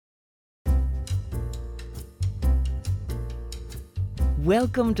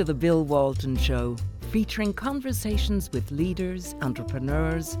Welcome to the Bill Walton Show, featuring conversations with leaders,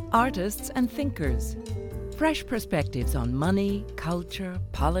 entrepreneurs, artists, and thinkers. Fresh perspectives on money, culture,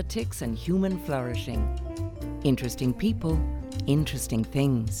 politics, and human flourishing. Interesting people, interesting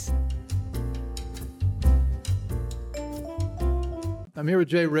things. I'm here with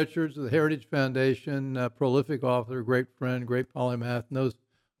Jay Richards of the Heritage Foundation, prolific author, great friend, great polymath, knows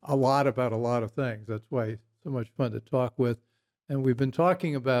a lot about a lot of things. That's why he's so much fun to talk with. And we've been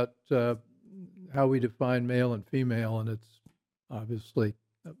talking about how we define male and female, and it's obviously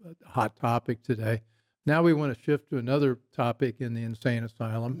a hot topic today. Now we want to shift to another topic in the insane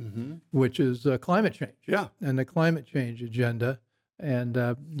asylum, which is climate change. Yeah. And the climate change agenda. And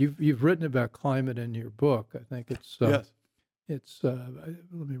you've written about climate in your book. I think it's Yes. It's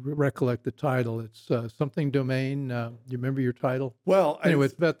let me recollect the title. It's something domain. You remember your title? Well, Anyway,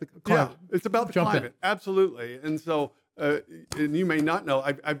 it's about the climate. Yeah, it's about the Jump in. climate. Absolutely. And so, and you may not know,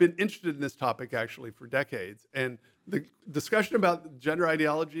 I've been interested in this topic actually for decades. And the discussion about gender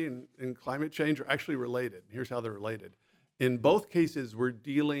ideology and climate change are actually related. Here's how they're related. In both cases, we're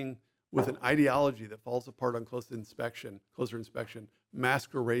dealing with an ideology that falls apart on closer inspection,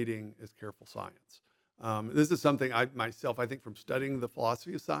 masquerading as careful science. This is something I think from studying the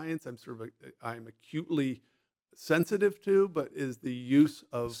philosophy of science, I'm acutely sensitive to, but is the use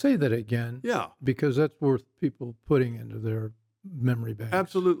of... Say that again. Yeah. Because that's worth people putting into their memory banks.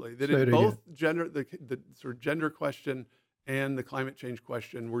 Absolutely. That Say in it both again. gender, the sort of gender question and the climate change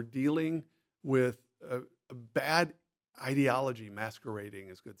question, we're dealing with a bad ideology masquerading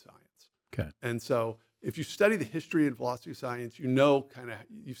as good science. Okay. And so if you study the history and philosophy of science, you know,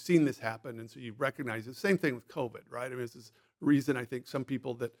 you've seen this happen. And so you recognize it. Same thing with COVID, right? I mean, this is reason I think some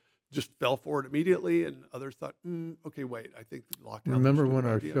people that just fell for it immediately and others thought, okay, wait, I think the lockdown. Remember when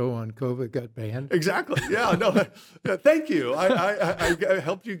our show on COVID got banned? Exactly. Yeah. No. Yeah, thank you. I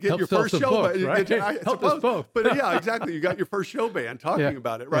helped you get your first show. Both, right? Helped us both. But yeah, exactly. You got your first show banned talking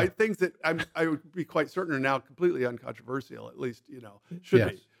about it, right? Yeah. Things that I would be quite certain are now completely uncontroversial, at least, should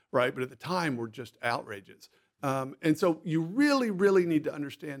be. Right. But at the time were just outrages. And so you really, really need to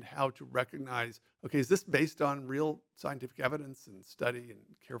understand how to recognize, okay, is this based on real scientific evidence and study and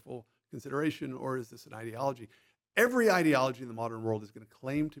careful consideration, or is this an ideology? Every ideology in the modern world is going to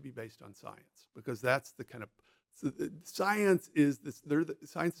claim to be based on science, because that's the kind of, science is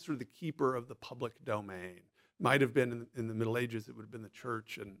science is sort of the keeper of the public domain. Might have been in the Middle Ages, it would have been the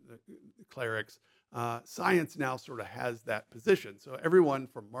church and the clerics. Science now sort of has that position. So everyone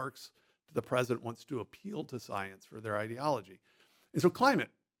from Marx to the present wants to appeal to science for their ideology. And so climate,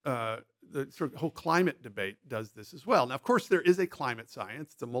 the sort of whole climate debate does this as well. Now, of course, there is a climate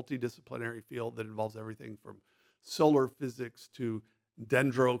science. It's a multidisciplinary field that involves everything from solar physics to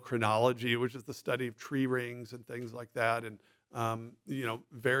dendrochronology, which is the study of tree rings and things like that, and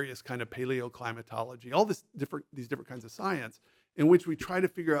various kind of paleoclimatology, all these different kinds of science in which we try to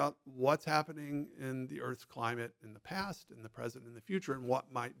figure out what's happening in the Earth's climate in the past, in the present, in the future, and what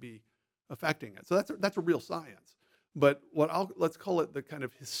might be affecting it. So that's a real science. But let's call it the kind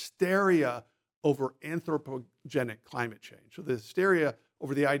of hysteria over anthropogenic climate change. So the hysteria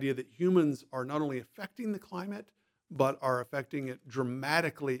over the idea that humans are not only affecting the climate, but are affecting it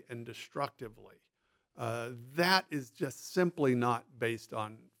dramatically and destructively. That is just simply not based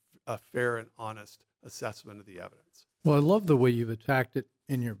on a fair and honest assessment of the evidence. Well, I love the way you've attacked it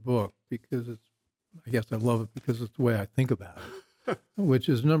in your book, because I guess I love it because it's the way I think about it, which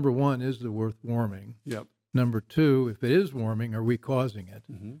is, number one, is the Earth warming? Yep. Number two, if it is warming, are we causing it?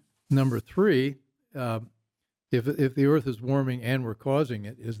 Mm-hmm. Number three, if the Earth is warming and we're causing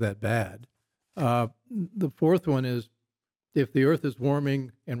it, is that bad? The fourth one is, if the Earth is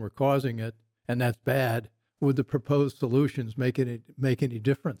warming and we're causing it, and that's bad, would the proposed solutions make any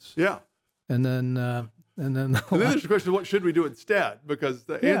difference? Yeah. And then there's the question: what should we do instead? Because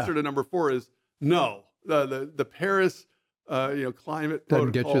the answer to number four is no. The Paris climate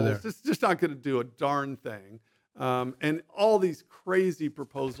doesn't get you there. It's just not going to do a darn thing. And all these crazy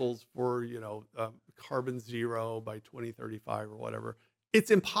proposals for carbon zero by 2035 or whatever. It's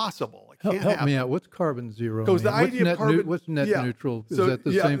impossible. It can't help happen. me out. What's carbon zero? Because the idea of carbon, what's net neutral? Is that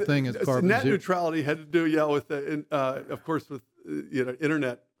the same thing as carbon net zero? Net neutrality had to do, with of course, with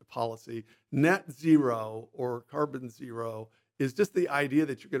internet policy. Net zero or carbon zero is just the idea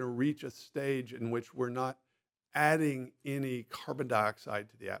that you're going to reach a stage in which we're not adding any carbon dioxide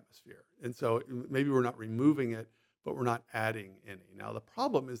to the atmosphere, and so maybe we're not removing it, but we're not adding any. Now the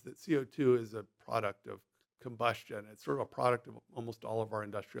problem is that CO2 is a product of combustion. It's sort of a product of almost all of our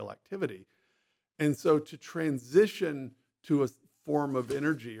industrial activity. And so to transition to a form of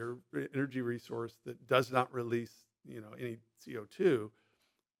energy or energy resource that does not release any CO2,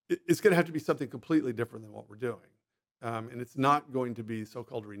 it's going to have to be something completely different than what we're doing. And it's not going to be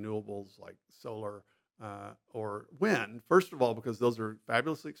so-called renewables like solar or wind. First of all, because those are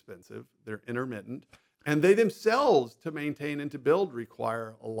fabulously expensive, they're intermittent, and they themselves, to maintain and to build,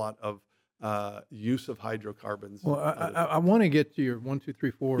 require a lot of use of hydrocarbons. Well, I want to get to your 1, 2,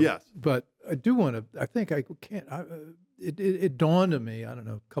 3, 4. Yes. But I do want to. I think I can't. It dawned on me, I don't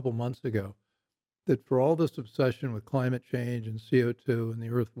know, a couple months ago, that for all this obsession with climate change and CO2 and the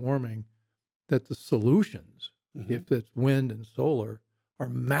Earth warming, that the solutions, if it's wind and solar, are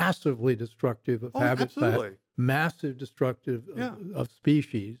massively destructive of habitat, absolutely. massive destructive of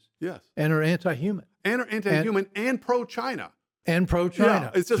species, Yes, and are anti-human. And are anti-human and pro-China. And pro-China.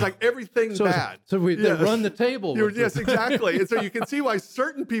 Yeah, it's just like everything bad. So they run the table. Yes, exactly. And so you can see why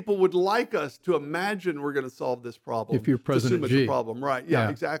certain people would like us to imagine we're going to solve this problem. If you're President G. problem, right? Yeah,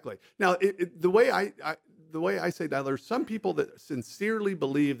 exactly. Now, the way I say that, there's some people that sincerely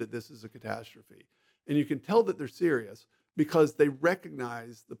believe that this is a catastrophe, and you can tell that they're serious because they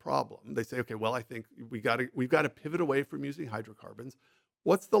recognize the problem. They say, okay, well, I think we've got to pivot away from using hydrocarbons.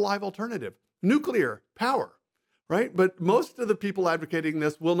 What's the live alternative? Nuclear power. Right? But most of the people advocating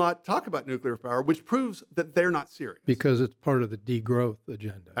this will not talk about nuclear power, which proves that they're not serious. Because it's part of the degrowth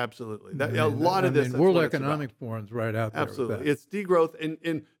agenda. Absolutely. A lot of this. World Economic Forum's right out there. Absolutely. It's degrowth.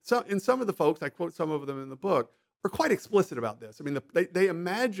 And some of the folks, I quote some of them in the book, are quite explicit about this. I mean, they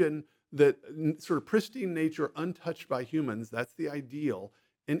imagine that sort of pristine nature untouched by humans, that's the ideal.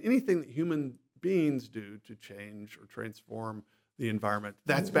 And anything that human beings do to change or transform the environment,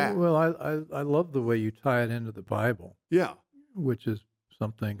 that's bad. Well, I love the way you tie it into the Bible. Yeah. Which is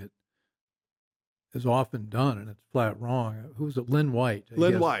something that is often done, and it's flat wrong. Who's it? Lynn White.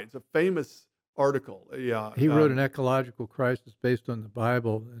 Lynn White. It's a famous article. Yeah. He wrote An Ecological Crisis based on the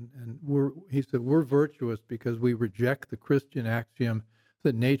Bible, and he said, we're virtuous because we reject the Christian axiom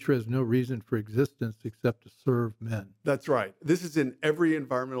that nature has no reason for existence except to serve men. That's right. This is in every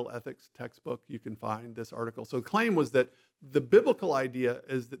environmental ethics textbook you can find, this article. So the claim was that the biblical idea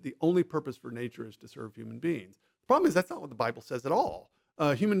is that the only purpose for nature is to serve human beings. The problem is that's not what the Bible says at all.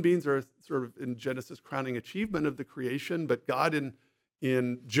 Human beings are sort of in Genesis crowning achievement of the creation, but God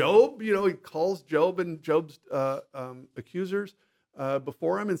in Job, he calls Job and Job's accusers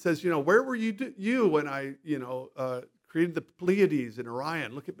before him and says, where were you when I, created the Pleiades and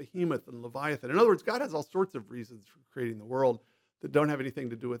Orion? Look at Behemoth and Leviathan. In other words, God has all sorts of reasons for creating the world that don't have anything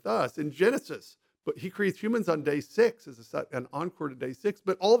to do with us. In Genesis, but he creates humans on day 6 as an encore to day 6,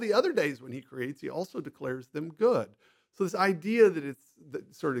 but all the other days when he creates, he also declares them good. So this idea that it's the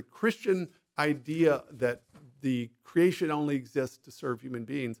sort of Christian idea that the creation only exists to serve human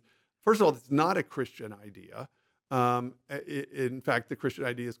beings, first of all, it's not a Christian idea. In fact, the Christian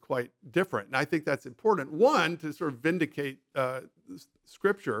idea is quite different. And I think that's important. One, to sort of vindicate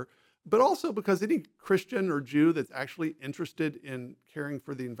Scripture, but also because any Christian or Jew that's actually interested in caring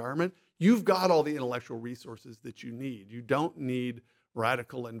for the environment, you've got all the intellectual resources that you need. You don't need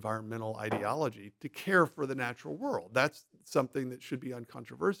radical environmental ideology to care for the natural world. That's something that should be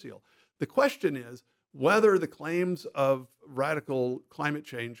uncontroversial. The question is whether the claims of radical climate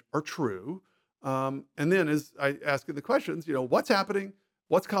change are true. And then as I ask the questions, what's happening?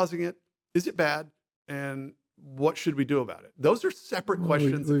 What's causing it? Is it bad? And what should we do about it? Those are separate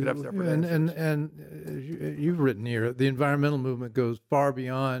questions that could have separate answers. And you've written here, the environmental movement goes far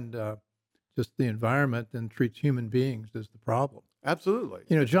beyond just the environment and treats human beings as the problem.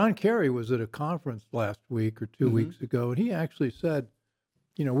 Absolutely. John Kerry was at a conference last week or 2 weeks ago, and he actually said,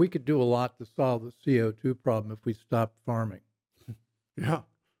 we could do a lot to solve the CO2 problem if we stopped farming. Yeah.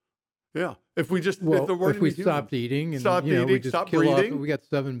 Yeah. If we just, if we stopped eating and we just stopped kill breeding. off, we got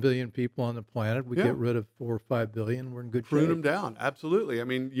 7 billion people on the planet. We get rid of 4 or 5 billion. We're in good shape. Prune them down. Absolutely. I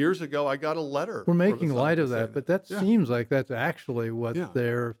mean, years ago, I got a letter. We're making light of that, but that seems like that's actually what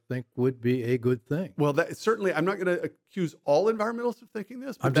they think would be a good thing. Well, that certainly, I'm not going to accuse all environmentalists of thinking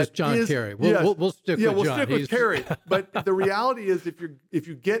this. But I'm just John Kerry. We'll stick with John. We'll stick with Kerry. But the reality is, if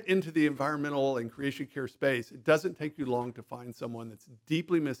you get into the environmental and creation care space, it doesn't take you long to find someone that's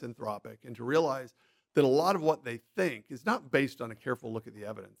deeply misanthropic and to realize that a lot of what they think is not based on a careful look at the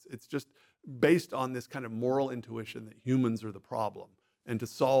evidence. It's just based on this kind of moral intuition that humans are the problem. And to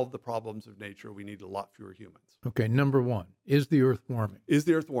solve the problems of nature, we need a lot fewer humans. Okay, number one, is the Earth warming? Is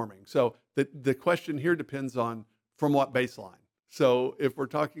the Earth warming? So the question here depends on from what baseline. So if we're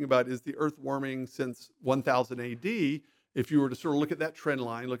talking about is the Earth warming since 1000 AD, if you were to sort of look at that trend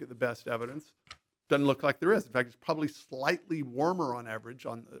line, look at the best evidence, doesn't look like there is. In fact, it's probably slightly warmer on average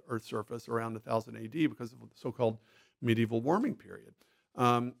on the Earth's surface around 1000 AD because of the so-called medieval warming period.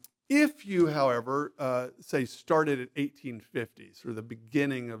 If you, however, say started at 1850, sort of the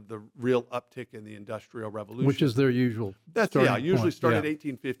beginning of the real uptick in the Industrial Revolution, which is their usual usually point. start at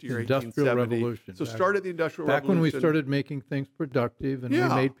 1850 or Industrial 1870. Revolution. So start at the Industrial back Revolution. when we started making things productive and we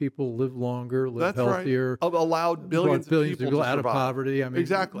made people live longer, live healthier, allowed billions of people to go to out of survive. poverty. I mean,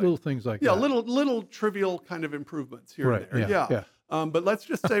 exactly. little things like that. Yeah, little trivial kind of improvements here and there. Yeah. But let's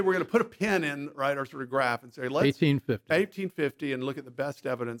just say we're going to put a pin in, right, our sort of graph and say, let's 1850 and look at the best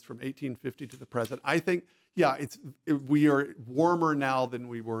evidence from 1850 to the present. I think, we are warmer now than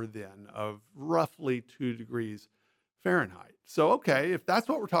we were then, of roughly 2 degrees Fahrenheit. So, okay, if that's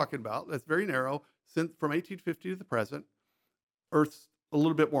what we're talking about, that's very narrow. Since from 1850 to the present, Earth's a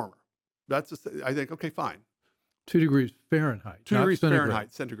little bit warmer. That's just, I think, okay, fine. 2 degrees Fahrenheit. 2 degrees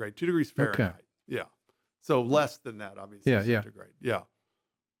Fahrenheit, centigrade. 2 degrees Fahrenheit. Okay. Yeah. So less than that, obviously, centigrade. Yeah.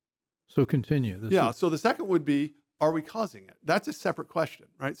 So continue. So the second would be, are we causing it? That's a separate question,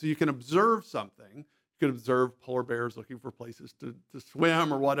 right? So you can observe something. You could observe polar bears looking for places to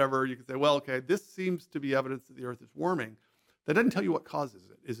swim or whatever. You could say, well, okay, this seems to be evidence that the Earth is warming. That doesn't tell you what causes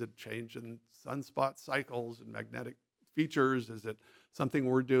it. Is it change in sunspot cycles and magnetic features? Is it something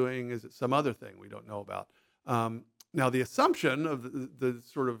we're doing? Is it some other thing we don't know about? Now, the assumption of the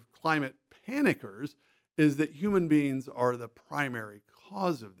sort of climate panickers is that human beings are the primary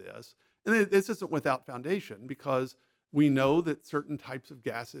cause of this. And this isn't without foundation, because we know that certain types of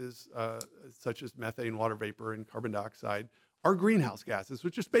gases, such as methane, water vapor, and carbon dioxide, are greenhouse gases,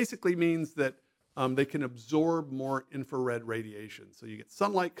 which just basically means that they can absorb more infrared radiation. So you get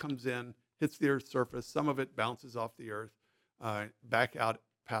sunlight comes in, hits the Earth's surface, some of it bounces off the Earth, back out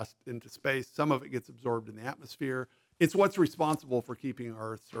past into space, some of it gets absorbed in the atmosphere. It's what's responsible for keeping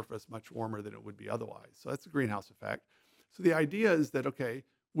our Earth's surface much warmer than it would be otherwise. So that's the greenhouse effect. So the idea is that, okay,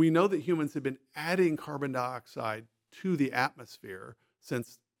 we know that humans have been adding carbon dioxide to the atmosphere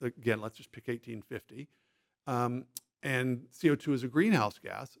since, again, let's just pick 1850. And CO2 is a greenhouse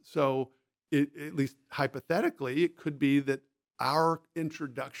gas. So at least hypothetically, it could be that our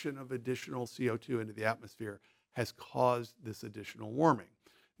introduction of additional CO2 into the atmosphere has caused this additional warming.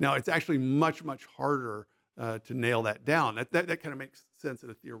 Now, it's actually much, much harder to nail that down. That kind of makes sense at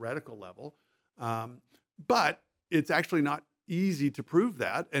a theoretical level. But it's actually not easy to prove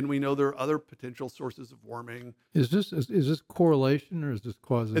that, and we know there are other potential sources of warming. Is this correlation or is this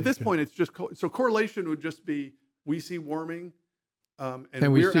causation? At this point, it's just so correlation would just be we see warming,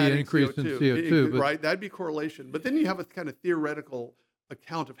 and we see an increase in CO2, right? That'd be correlation. But then you have a kind of theoretical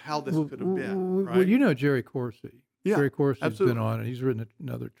account of how this could have been. Right? Well, you know Jerry Corsi. Yeah, Jerry Corsi's absolutely. been on it. He's written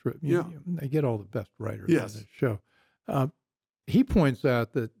another trip. I get all the best writers on Yes. this show. He points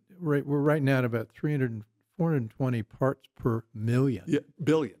out that we're right now at about 420 parts per million. Yeah,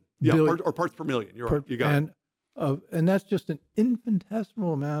 billion. Yeah, Billion. or parts per million. You're right. You got it. And that's just an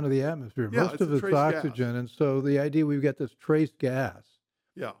infinitesimal amount of the atmosphere. Yeah, Most of it's oxygen. Gas. And so the idea we've got this trace gas,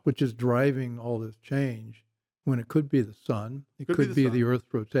 which is driving all this change, when it could be the sun, it could be the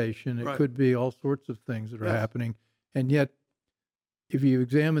Earth's rotation, it could be all sorts of things that are happening. And yet, if you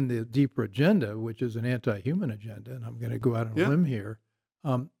examine the deeper agenda, which is an anti-human agenda, and I'm going to go out on a limb here,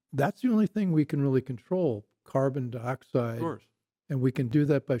 that's the only thing we can really control, carbon dioxide. Of course. And we can do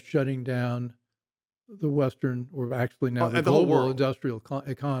that by shutting down the Western, or actually now the global industrial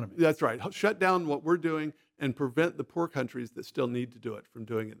economy. That's right. Shut down what we're doing and prevent the poor countries that still need to do it from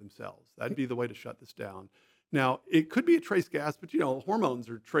doing it themselves. That'd be the way to shut this down. Now, it could be a trace gas, but hormones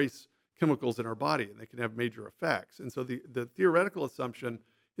are trace chemicals in our body, and they can have major effects. And so the theoretical assumption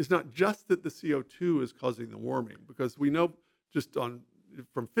is not just that the CO2 is causing the warming, because we know just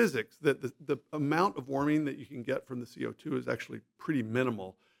from physics that the amount of warming that you can get from the CO2 is actually pretty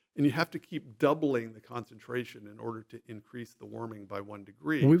minimal. And you have to keep doubling the concentration in order to increase the warming by 1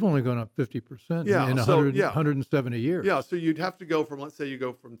 degree. Well, we've only gone up 50% in 170 years. Yeah, so you'd have to go from, let's say you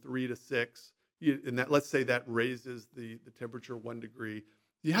go from 3 to 6, and let's say that raises the temperature 1 degree.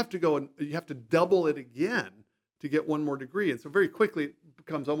 You have to double it again to get 1 more degree. And so very quickly it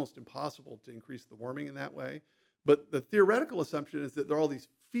becomes almost impossible to increase the warming in that way. But the theoretical assumption is that there are all these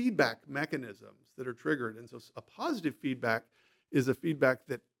feedback mechanisms that are triggered. And so a positive feedback is a feedback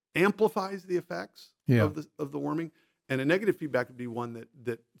that amplifies the effects of the warming, and a negative feedback would be one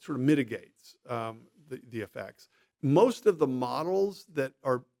that sort of mitigates the effects. Most of the models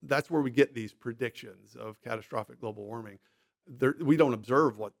that's where we get these predictions of catastrophic global warming. We can't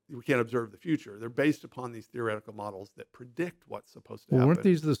observe the future. They're based upon these theoretical models that predict what's supposed to happen. Weren't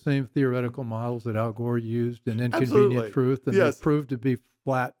these the same theoretical models that Al Gore used in Inconvenient Truth, and they proved to be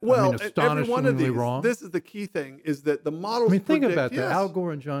flat? Well, astonishingly every one of these, wrong. This is the key thing: is that the models. Think about that. Al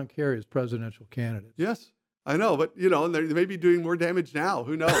Gore and John Kerry as presidential candidates. Yes. I know, but and they may be doing more damage now.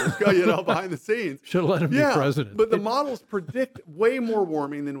 Who knows? Behind the scenes. Should have let him be president. But the models predict way more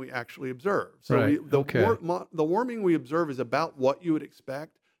warming than we actually observe. So Right. the warming we observe is about what you would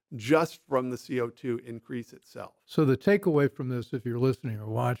expect just from the CO2 increase itself. So the takeaway from this, if you're listening or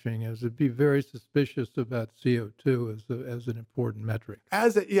watching, is to be very suspicious about CO2 as an important metric.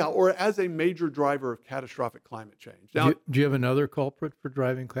 Or as a major driver of catastrophic climate change. Now, do you have another culprit for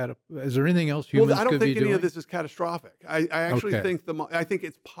driving Is there anything else humans could be doing? I don't think any of this is catastrophic. I actually Okay. think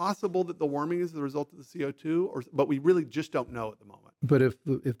it's possible that the warming is the result of the CO2, but we really just don't know at the moment. But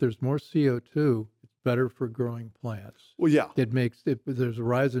if there's more CO2, it's better for growing plants. Well, yeah. If there's a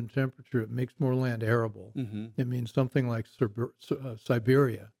rise in temperature, it makes more land arable. Mm-hmm. It means something like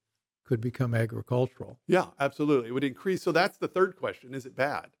Siberia could become agricultural. Yeah, absolutely. It would increase. So that's the third question. Is it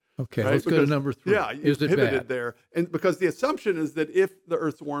bad? Okay, let's go to number 3. Yeah, you is it pivoted bad? there. And because the assumption is that if the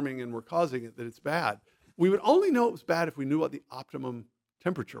Earth's warming and we're causing it, that it's bad. We would only know it was bad if we knew what the optimum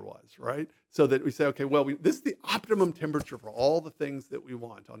temperature was, right? So that we say, okay, well, this is the optimum temperature for all the things that we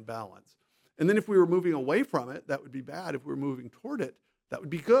want on balance. And then if we were moving away from it, that would be bad. If we were moving toward it, that would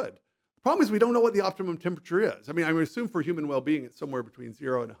be good. The problem is we don't know what the optimum temperature is. I mean, I would assume for human well-being, it's somewhere between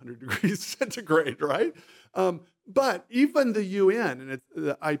 0 and 100 degrees centigrade, right? But even the UN and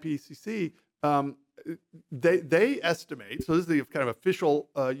the IPCC, they estimate, so this is the kind of official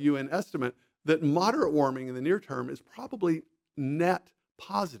UN estimate, that moderate warming in the near term is probably net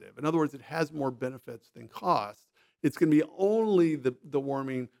positive. In other words, it has more benefits than costs. It's going to be only the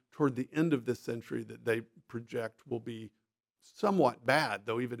warming toward the end of this century that they project will be somewhat bad,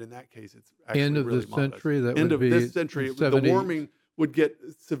 though even in that case, it's actually end of really this modest. century. That End would of be this century, the 70s. warming would get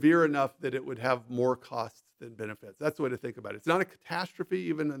severe enough that it would have more costs than benefits. That's the way to think about it. It's not a catastrophe,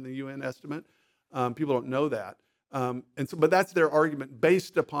 even in the UN estimate. People don't know that. But that's their argument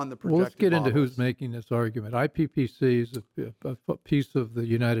based upon the projected Well, let's get into models. who's making this argument. IPCC is a piece of the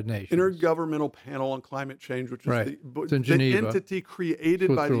United Nations. Intergovernmental Panel on Climate Change, which is Right. It's in the Geneva, entity created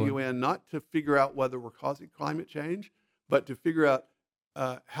by the Switzerland. UN, not to figure out whether we're causing climate change, but to figure out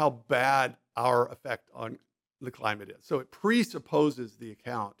how bad our effect on the climate is. So it presupposes the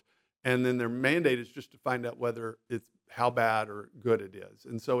account, and then their mandate is just to find out whether it's how bad or good it is.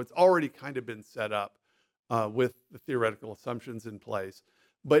 And so it's already kind of been set up with the theoretical assumptions in place.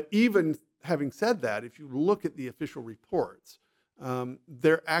 But even having said that, if you look at the official reports,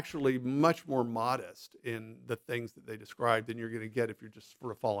 they're actually much more modest in the things that they describe than you're going to get if you're just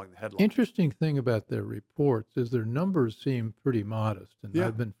sort of following the headlines. Interesting thing about their reports is their numbers seem pretty modest, and Yeah.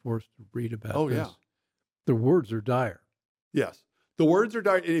 I've been forced to read about Oh, this. yeah. The words are dire. Yes. The words are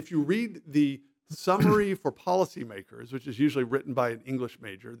dark. And if you read the summary for policymakers, which is usually written by an English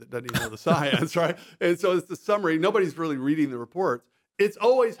major that doesn't even know the science, right? And so it's the summary. Nobody's really reading the reports. It's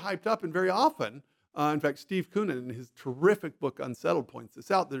always hyped up, and very often, in fact, Steve Koonin, in his terrific book Unsettled, points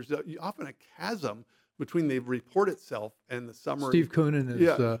this out. There's often a chasm between the report itself and the summary. Steve Koonin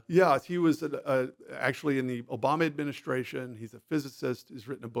is Yes, he was actually in the Obama administration. He's a physicist. He's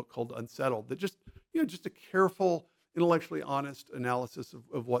written a book called Unsettled that just a careful, intellectually honest analysis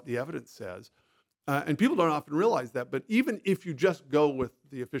of what the evidence says. And people don't often realize that. But even if you just go with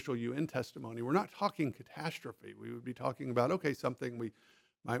the official UN testimony, we're not talking catastrophe. We would be talking about, okay, something we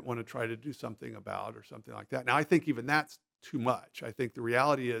might want to try to do something about or something like that. Now, I think even that's too much. I think the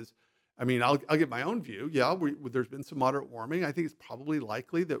reality is, I mean, I'll give my own view. Yeah, there's been some moderate warming. I think it's probably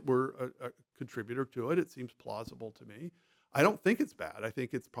likely that we're a contributor to it. It seems plausible to me. I don't think it's bad. I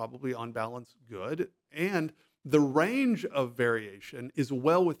think it's probably on balance good. And the range of variation is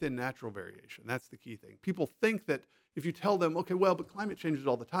well within natural variation. That's the key thing. People think that if you tell them, okay, well, but climate changes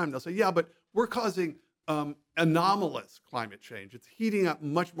all the time, they'll say, yeah, but we're causing anomalous climate change. It's heating up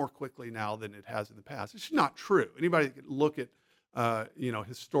much more quickly now than it has in the past. It's not true. Anybody that can look at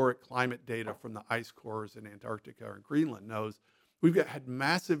historic climate data from the ice cores in Antarctica or Greenland knows we've had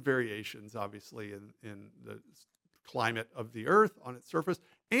massive variations, obviously, in the climate of the Earth on its surface,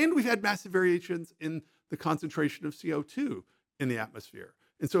 and we've had massive variations in the concentration of CO2 in the atmosphere.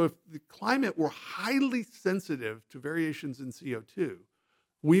 And so if the climate were highly sensitive to variations in CO2,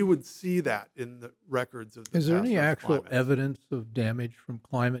 we would see that in the records of the Is there any past actual climates. evidence of damage from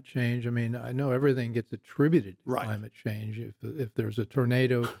climate change? I mean, I know everything gets attributed to Right. climate change. If there's a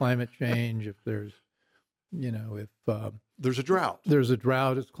tornado, climate change. If there's, if There's a drought. there's a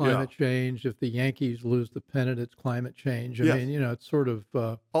drought, it's climate change. If the Yankees lose the pennant, it's climate change. I Yes. mean, it's sort of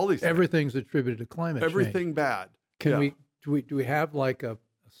All these things. everything's attributed to climate change. Everything bad. Can Yeah. do we have like a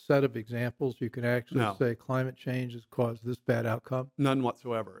set of examples you can actually No. say climate change has caused this bad outcome? None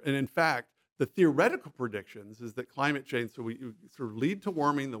whatsoever. And in fact, the theoretical predictions is that climate change, so we sort of lead to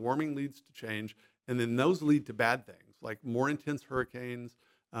warming, the warming leads to change, And then those lead to bad things like more intense hurricanes,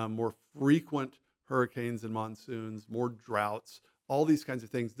 more frequent hurricanes and monsoons, more droughts, all these kinds of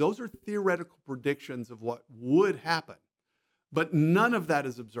things. Those are theoretical predictions of what would happen. But none of that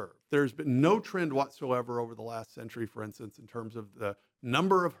is observed. There's been no trend whatsoever over the last century, for instance, in terms of the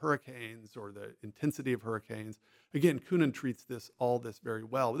number of hurricanes or the intensity of hurricanes. Again, Kunin treats all this very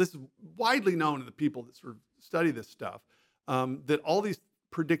well. This is widely known to the people that sort of study this stuff, that all these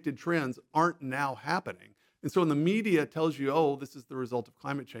predicted trends aren't now happening. And so when the media tells you, oh, this is the result of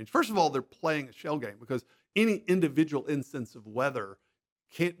climate change, first of all, they're playing a shell game because any individual instance of weather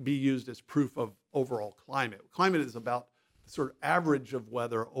can't be used as proof of overall climate. Climate is about sort of average of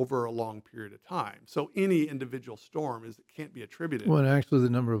weather over a long period of time. So any individual storm can't be attributed. Well, and actually the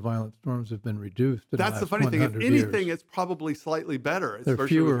number of violent storms have been reduced. That's the funny thing. If anything, it's probably slightly better. There are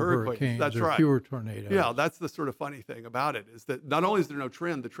fewer hurricanes. That's there are right. fewer tornadoes. Yeah, that's the sort of funny thing about it, is that not only is there no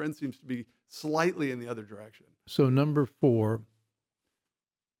trend, the trend seems to be slightly in the other direction. So number 4,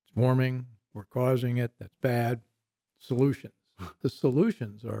 it's warming. We're causing it. That's bad. Solutions. The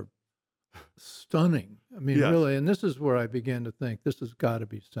solutions are stunning. I mean, Yes. really, and this is where I began to think this has got to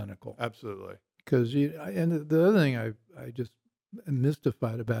be cynical. Absolutely. Because and the other thing I just am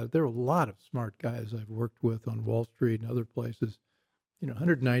mystified about it, there are a lot of smart guys I've worked with on Wall Street and other places,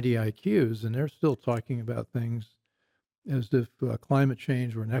 190 IQs, and they're still talking about things as if climate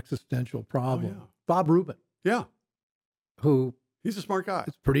change were an existential problem. Oh, yeah. Bob Rubin, Yeah. who He's a smart guy.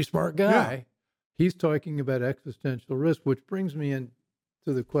 is a pretty smart guy, Yeah. he's talking about existential risk, which brings me in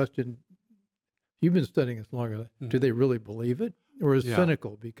to the question, you've been studying this longer. Do they really believe it? Or is it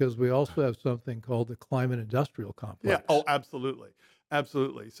cynical? Because we also have something called the climate industrial complex. Yeah. Oh, absolutely.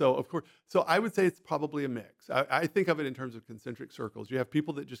 Absolutely. So, of course, I would say it's probably a mix. I think of it in terms of concentric circles. You have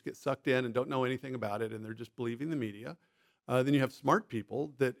people that just get sucked in and don't know anything about it, and they're just believing the media. Then you have smart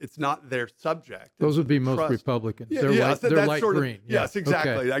people that it's not their subject. Those would be most Republicans. Yeah, they're light green. Yes,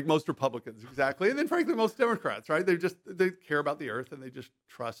 exactly. Okay. Like most Republicans, exactly. And then frankly, most Democrats, right? They care about the earth and they just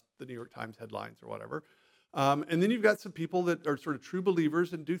trust the New York Times headlines or whatever. And then you've got some people that are sort of true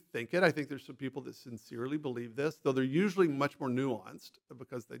believers and do think it. I think there's some people that sincerely believe this, though they're usually much more nuanced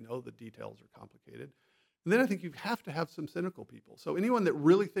because they know the details are complicated. And then I think you have to have some cynical people. So anyone that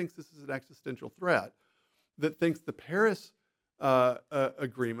really thinks this is an existential threat, that thinks the Paris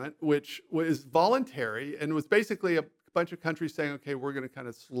agreement, which was voluntary and was basically a bunch of countries saying, okay, we're going to kind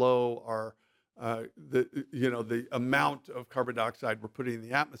of slow our the amount of carbon dioxide we're putting in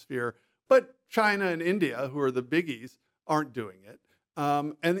the atmosphere. But China and India, who are the biggies, aren't doing it.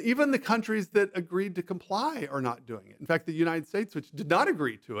 And even the countries that agreed to comply are not doing it. In fact, the United States, which did not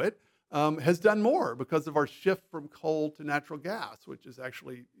agree to it, has done more because of our shift from coal to natural gas, which is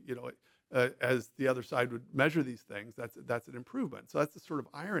actually, as the other side would measure these things, that's an improvement. So that's the sort of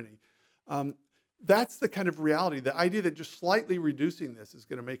irony. That's the kind of reality. The idea that just slightly reducing this is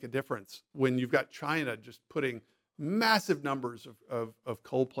going to make a difference when you've got China just putting massive numbers of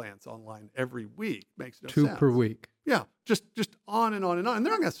coal plants online every week makes no sense. 2 per week. Yeah, just on and on and on. And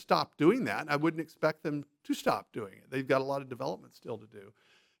they're not going to stop doing that. I wouldn't expect them to stop doing it. They've got a lot of development still to do.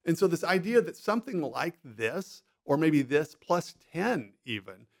 And so this idea that something like this, or maybe this plus 10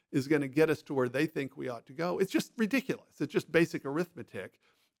 even, is going to get us to where they think we ought to go, it's just ridiculous. It's just basic arithmetic.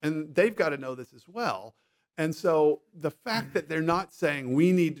 And they've got to know this as well. And so the fact that they're not saying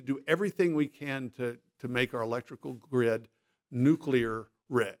we need to do everything we can to make our electrical grid nuclear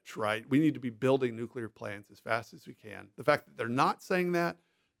rich, right? We need to be building nuclear plants as fast as we can. The fact that they're not saying that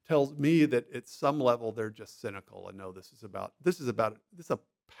tells me that at some level they're just cynical and know this is a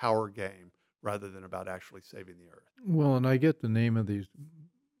power game rather than about actually saving the earth. Well, and I get the name of these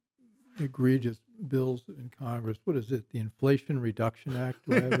egregious bills in Congress. What is it? The Inflation Reduction Act.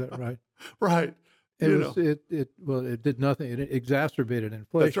 Do I have that right? Right. It did nothing. It exacerbated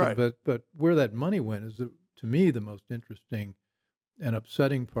inflation. That's right. But where that money went is, to me, the most interesting and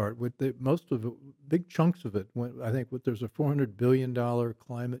upsetting part. With most of it, big chunks of it went. I think there's a $400 billion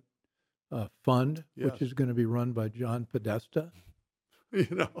climate fund, Yes. which is going to be run by John Podesta.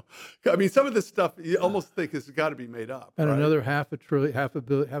 I mean, some of this stuff you almost think has got to be made up. And right? another half a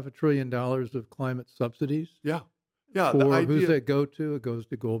trillion dollars of climate subsidies. Yeah. Yeah. Who's that go to? It goes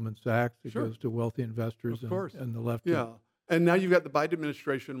to Goldman Sachs. It Sure. goes to wealthy investors Of course. and the left. Yeah. And now you've got the Biden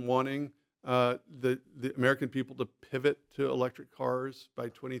administration wanting the American people to pivot to electric cars by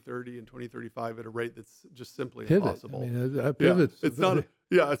 2030 and 2035 at a rate that's just simply impossible. I mean, a pivot's it's not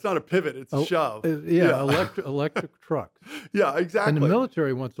a pivot, it's a shove. Electric trucks. Yeah, exactly. And the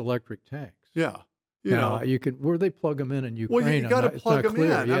military wants electric tanks. Yeah. You now, know, you can where they plug them in well, Ukraine. you got to it's plug not them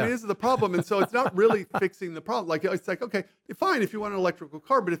clear. in. Yeah. I mean, this is the problem. And so it's not really fixing the problem. Like, it's like, okay, fine if you want an electrical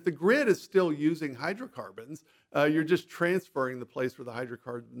car, but if the grid is still using hydrocarbons, you're just transferring the place where the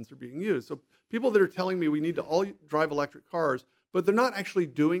hydrocarbons are being used. So people that are telling me we need to all drive electric cars, but they're not actually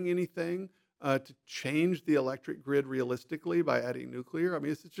doing anything to change the electric grid realistically by adding nuclear. I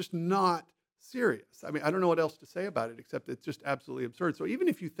mean, it's just not serious. I mean, I don't know what else to say about it except it's just absolutely absurd. So even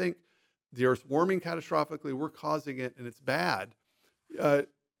if you think the Earth's warming catastrophically, we're causing it, and it's bad,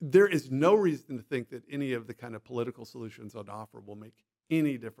 there is no reason to think that any of the kind of political solutions on offer will make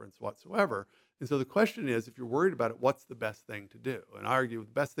any difference whatsoever. And so the question is, if you're worried about it, what's the best thing to do? And I argue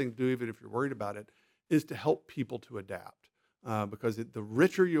the best thing to do, even if you're worried about it, is to help people to adapt. Because the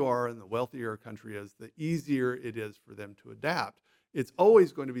richer you are and the wealthier a country is, the easier it is for them to adapt. It's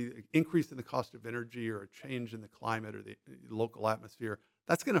always going to be an increase in the cost of energy or a change in the climate or the local atmosphere.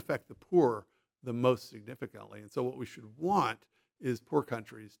 That's going to affect the poor the most significantly. And so what we should want is poor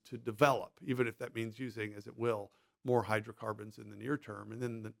countries to develop, even if that means using, as it will, more hydrocarbons in the near term. And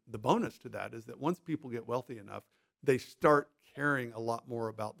then the bonus to that is that once people get wealthy enough, they start caring a lot more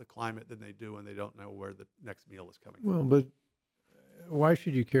about the climate than they do when they don't know where the next meal is coming from. Well, but why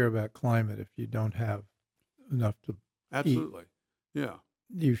should you care about climate if you don't have enough to Absolutely. eat? Yeah.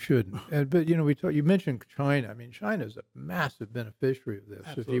 You shouldn't. But you mentioned China. I mean, China is a massive beneficiary of this.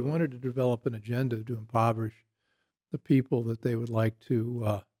 Absolutely. If you wanted to develop an agenda to impoverish the people that they would like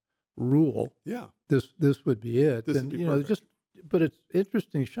to rule, Yeah. this would be it. This And would be perfect. but it's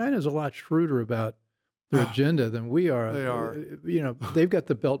interesting. China's a lot shrewder about their agenda than we are. They are. They've got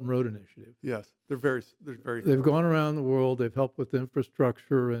the Belt and Road Initiative. Yes. They're very They've thorough. gone around the world. They've helped with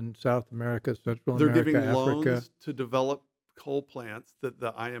infrastructure in South America, Central They're America, giving Africa. loans to develop coal plants that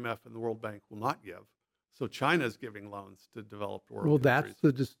the IMF and the World Bank will not give. So China's giving loans to developed world Well, countries.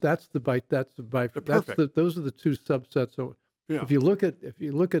 that's the bite. perfect. Those are the two subsets. So Yeah. if you look at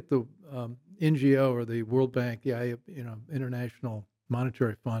the NGO or the World Bank, the International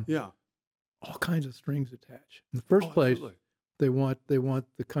Monetary Fund, Yeah. all kinds of strings attached. In the first place, Absolutely. they want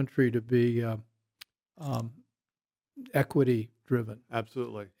the country to be equity driven,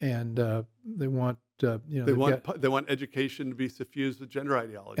 Absolutely. and they want They they've want got- they want education to be suffused with gender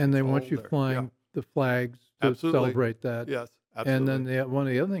ideology. and they It's want all you there. flying the flags to Absolutely. celebrate that. Yeah. Yes. And Absolutely. then one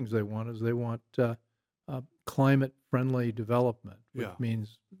of the other things they want is they want climate-friendly development, which Yeah.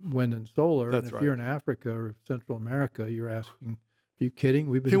 means wind and solar. That's and if right. you're in Africa or Central America, you're asking, "Are you kidding?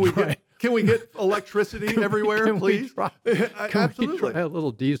 We've been Can we trying." can we get electricity everywhere, can we please? try- Can Absolutely. we try a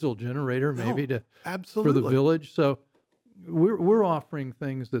little diesel generator maybe No, for Absolutely. the village? So we're offering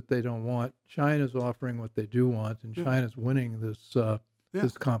things that they don't want. China's offering what they do want, and Yeah. China's winning this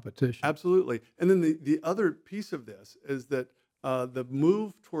this competition. Absolutely. And then the other piece of this is that the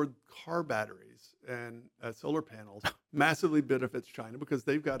move toward car batteries and solar panels massively benefits China because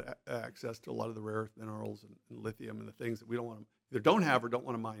they've got access to a lot of the rare earth minerals and lithium and the things that we don't want to either don't have or don't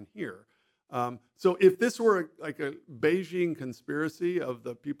want to mine here. So if this were like a Beijing conspiracy of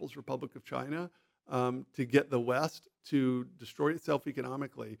the People's Republic of China to get the West to destroy itself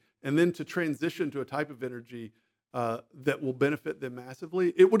economically and then to transition to a type of energy that will benefit them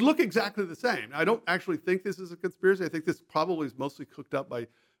massively, it would look exactly the same. I don't actually think this is a conspiracy. I think this probably is mostly cooked up by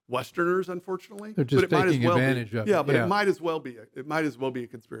Westerners, unfortunately. They're just but it might as taking well advantage be. of it. Yeah, but Yeah. it might as well be. It might as well be a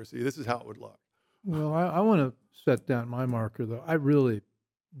conspiracy. This is how it would look. Well, I want to set down my marker, though. I really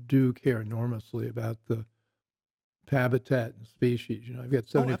do care enormously about the habitat and species. I've got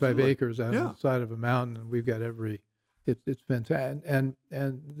 75 absolutely. acres out on Yeah. the side of a mountain, and we've got it's fantastic. And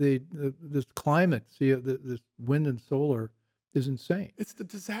this climate, this wind and solar is insane. It's the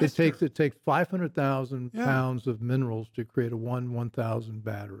disaster. It takes 500,000 Yeah. pounds of minerals to create a 1,000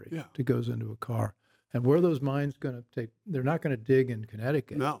 battery Yeah. that goes into a car. And where are those mines going to take? They're not going to dig in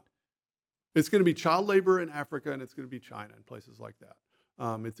Connecticut. No. It's going to be child labor in Africa, and it's going to be China and places like that.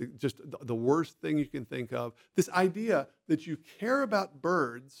 It's just the worst thing you can think of. This idea that you care about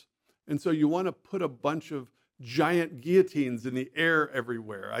birds, and so you want to put a bunch of giant guillotines in the air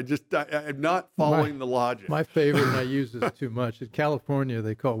everywhere. I'm not following the logic. My favorite, and I use this too much, in California,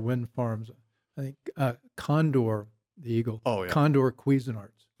 they call wind farms, I think, condor, the eagle. Oh, yeah. Condor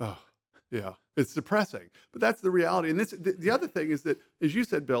cuisinarts. Oh, yeah. It's depressing. But that's the reality. And the other thing is that, as you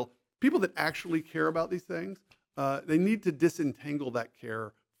said, Bill, people that actually care about these things, they need to disentangle that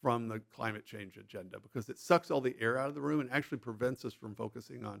care from the climate change agenda because it sucks all the air out of the room and actually prevents us from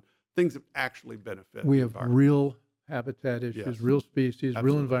focusing on things that actually benefit We the have environment. real habitat issues, Yes. real species, real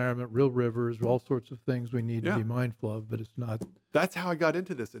Absolutely. environment, real rivers, all sorts of things we need Yeah. to be mindful of, but it's not. That's how I got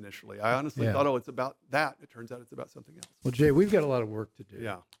into this initially. I honestly Yeah. thought, it's about that. It turns out it's about something else. Well, Jay, we've got a lot of work to do.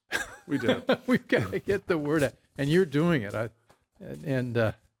 Yeah. We do. We've got to get the word out, and you're doing it.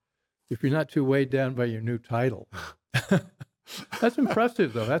 If you're not too weighed down by your new title, that's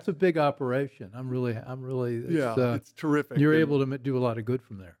impressive, though. That's a big operation. I'm really. It's terrific. You're able to do a lot of good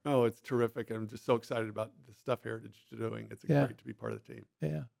from there. Oh, it's terrific. I'm just so excited about the stuff Heritage is doing. It's great to be part of the team.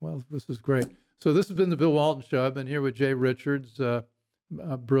 Yeah, well, this is great. So this has been the Bill Walton Show. I've been here with Jay Richards, a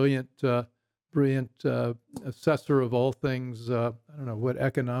brilliant assessor of all things, I don't know, what,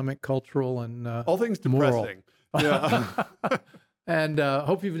 economic, cultural, and all things depressing. Yeah. And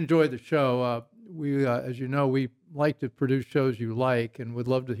hope you've enjoyed the show. We, as you know, we like to produce shows you like, and would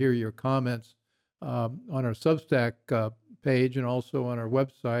love to hear your comments on our Substack page and also on our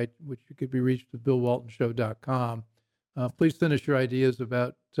website, which could be reached at billwaltonshow.com. Please send us your ideas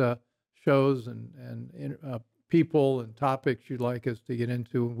about shows and people and topics you'd like us to get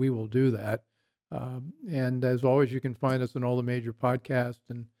into, and we will do that. And as always, you can find us on all the major podcasts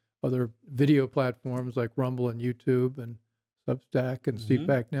and other video platforms like Rumble and YouTube and Substack and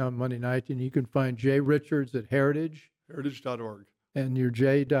CPAC now on Monday night. And you can find Jay Richards at Heritage.org. And your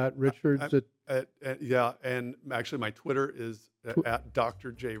J.Richards yeah, and actually my Twitter is at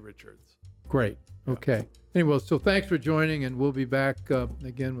Dr. J. Richards. Great. Okay. Anyway, so thanks for joining, and we'll be back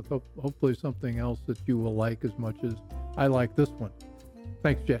again with hopefully something else that you will like as much as I like this one.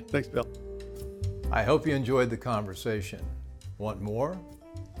 Thanks, Jay. Thanks, Bill. I hope you enjoyed the conversation. Want more?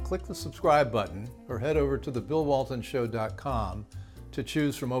 Click the subscribe button or head over to thebillwaltonshow.com to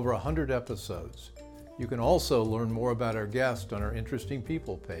choose from over 100 episodes. You can also learn more about our guest on our Interesting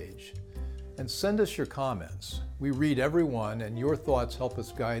People page. And send us your comments. We read every one, and your thoughts help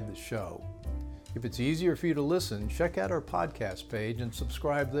us guide the show. If it's easier for you to listen, check out our podcast page and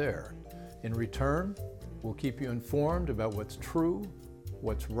subscribe there. In return, we'll keep you informed about what's true,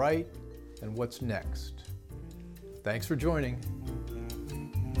 what's right, and what's next. Thanks for joining.